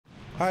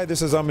Hi,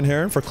 this is Amin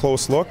Heron for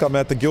Close Look. I'm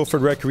at the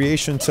Guildford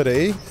Recreation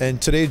today, and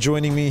today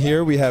joining me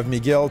here we have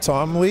Miguel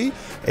Tomley,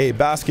 a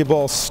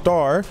basketball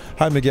star.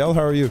 Hi Miguel,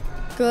 how are you?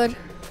 Good.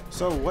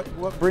 So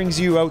what brings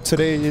you out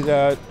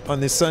today on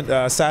this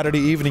Saturday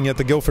evening at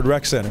the Guildford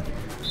Rec Center?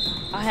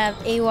 I have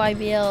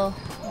AYBL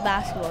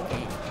basketball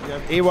game. You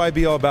have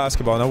AYBL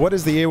basketball. Now what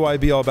is the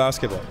AYBL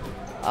basketball?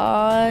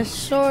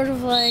 Sort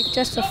of like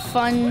just a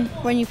fun,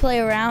 when you play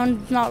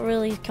around, not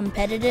really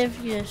competitive,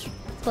 you just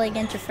play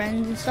against your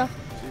friends and stuff.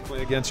 So you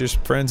play against your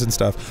friends and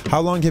stuff. How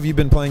long have you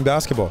been playing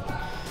basketball?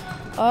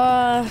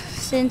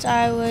 Since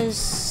I was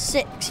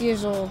 6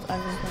 years old, I've been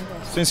playing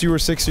basketball. Since you were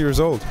 6 years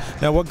old.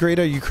 Now what grade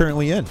are you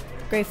currently in?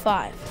 Grade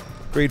 5.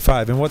 Grade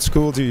 5. And what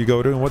school do you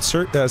go to, and what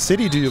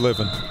city do you live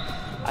in?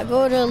 I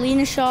go to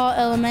Lena Shaw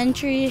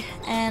Elementary,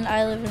 and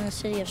I live in the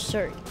city of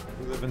Surrey.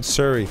 You live in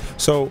Surrey.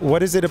 So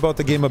what is it about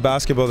the game of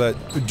basketball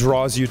that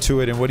draws you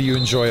to it, and what do you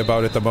enjoy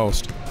about it the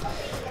most?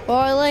 Well,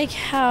 I like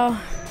how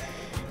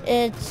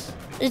it's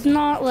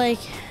not like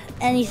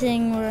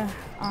anything where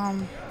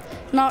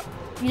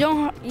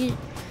you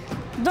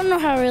don't know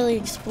how to really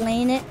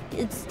explain it.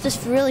 It's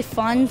just really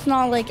fun. It's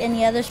not like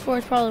any other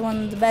sports. Probably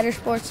one of the better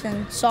sports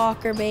than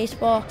soccer,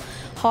 baseball,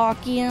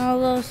 hockey, and all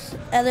those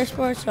other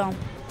sports.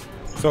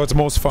 So it's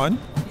most fun?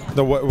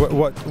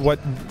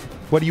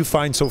 What do you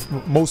find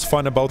most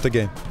fun about the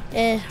game?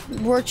 It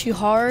works you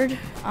hard.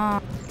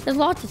 There's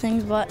lots of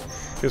things, but...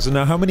 So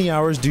now how many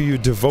hours do you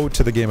devote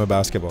to the game of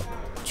basketball?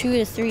 2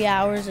 to 3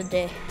 hours a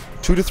day.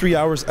 2 to 3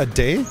 hours a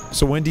day?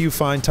 So when do you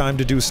find time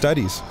to do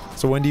studies?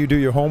 So when do you do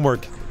your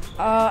homework?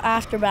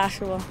 After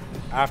basketball.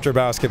 After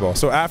basketball.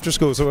 So after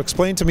school. So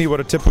explain to me what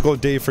a typical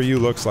day for you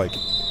looks like.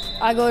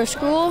 I go to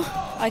school,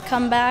 I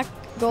come back,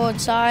 go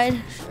outside,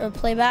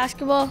 play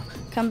basketball,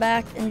 come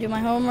back and do my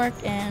homework,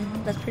 and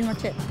that's pretty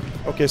much it.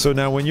 Okay, so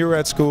now when you're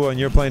at school and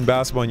you're playing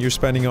basketball and you're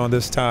spending all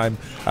this time,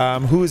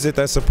 who is it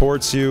that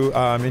supports you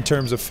in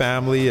terms of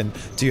family, and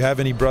do you have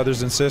any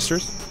brothers and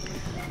sisters?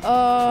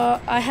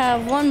 I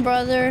have one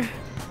brother,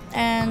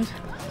 and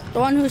the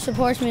one who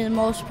supports me the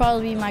most would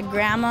probably be my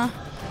grandma.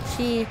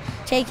 She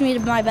takes me to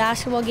my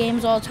basketball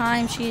games all the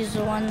time. She's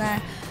the one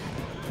that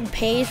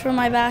pays for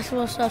my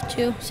basketball stuff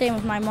too. Same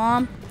with my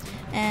mom,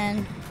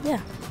 and yeah.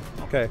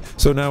 Okay,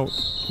 so now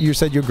you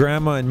said your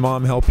grandma and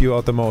mom help you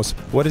out the most.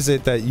 What is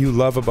it that you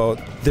love about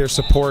their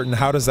support, and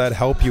how does that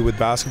help you with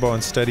basketball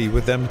and study,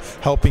 with them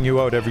helping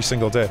you out every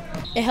single day?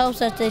 It helps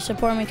that they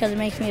support me because it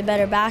makes me a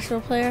better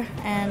basketball player,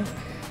 and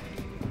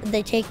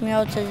they take me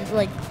out to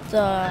like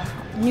the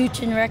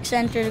Newton Rec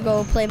Center to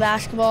go play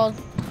basketball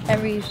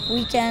every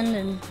weekend,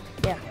 and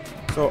yeah.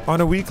 So on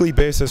a weekly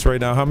basis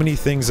right now, how many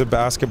things of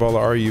basketball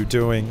are you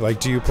doing? Like,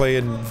 do you play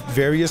in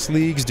various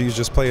leagues? Do you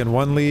just play in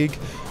one league?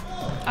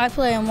 I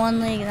play in one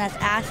league, and that's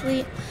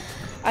athlete.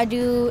 I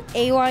do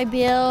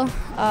AYBL,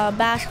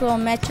 basketball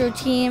metro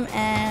team,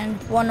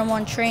 and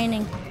one-on-one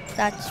training.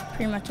 That's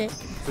pretty much it.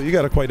 So you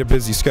got quite a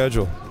busy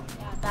schedule.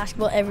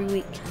 Basketball every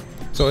week.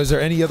 So is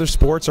there any other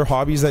sports or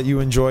hobbies that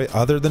you enjoy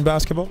other than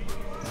basketball?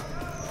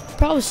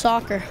 Probably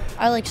soccer.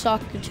 I like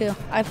soccer too.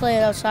 I play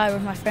it outside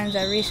with my friends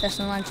at recess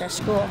and lunch at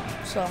school.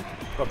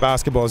 But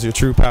basketball is your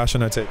true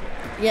passion, I take it?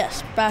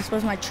 Yes, basketball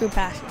is my true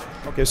passion.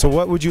 Okay, so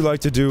what would you like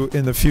to do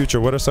in the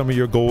future? What are some of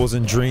your goals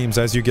and dreams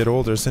as you get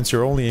older, since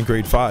you're only in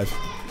grade 5?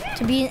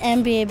 To be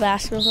an NBA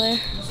basketball player.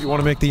 So you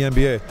want to make the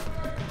NBA?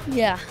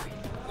 Yeah.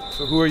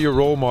 So who are your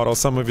role models,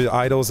 some of your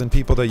idols and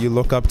people that you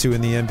look up to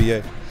in the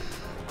NBA?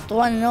 The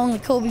one and only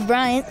Kobe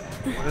Bryant.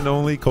 One and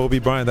only Kobe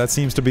Bryant. That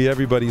seems to be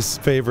everybody's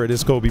favorite,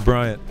 is Kobe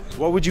Bryant.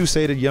 What would you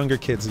say to younger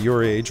kids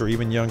your age, or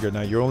even younger,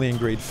 now you're only in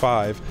grade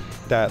 5,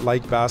 that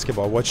like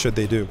basketball? What should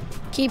they do?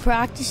 Keep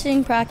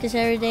practicing. Practice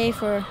every day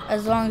for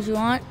as long as you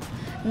want.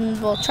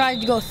 And we'll try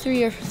to go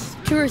 2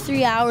 or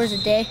 3 hours a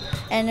day,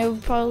 and it will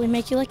probably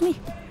make you like me.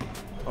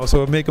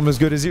 Also make them as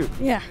good as you?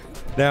 Yeah.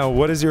 Now,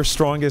 what is your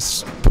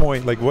strongest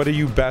point? Like, what are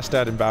you best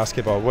at in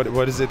basketball?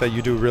 What is it that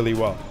you do really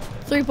well?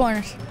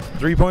 3-pointers.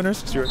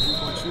 3-pointers? So you're a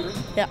 3-point shooter?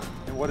 Yeah.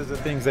 And what is the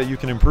things that you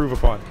can improve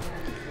upon?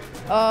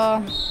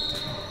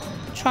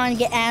 Trying to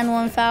get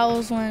and-one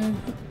fouls when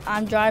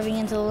I'm driving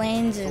into the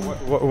lanes. And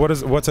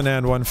what's an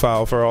and-one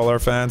foul for all our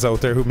fans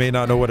out there who may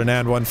not know what an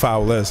and-one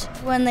foul is?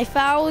 When they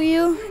foul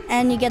you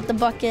and you get the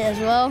bucket as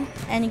well,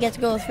 and you get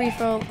to go to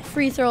the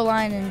free throw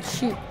line and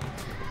shoot.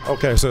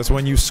 Okay, so it's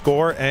when you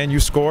score,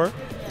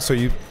 so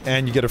you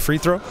get a free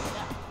throw?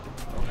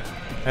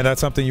 And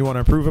that's something you want to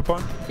improve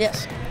upon?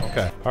 Yes.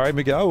 Okay. All right,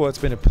 Miguel, well, it's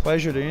been a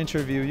pleasure to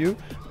interview you.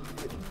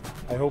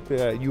 I hope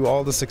you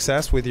all the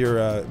success with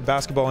your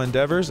basketball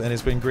endeavors, and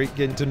it's been great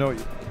getting to know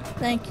you.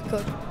 Thank you,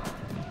 Coach.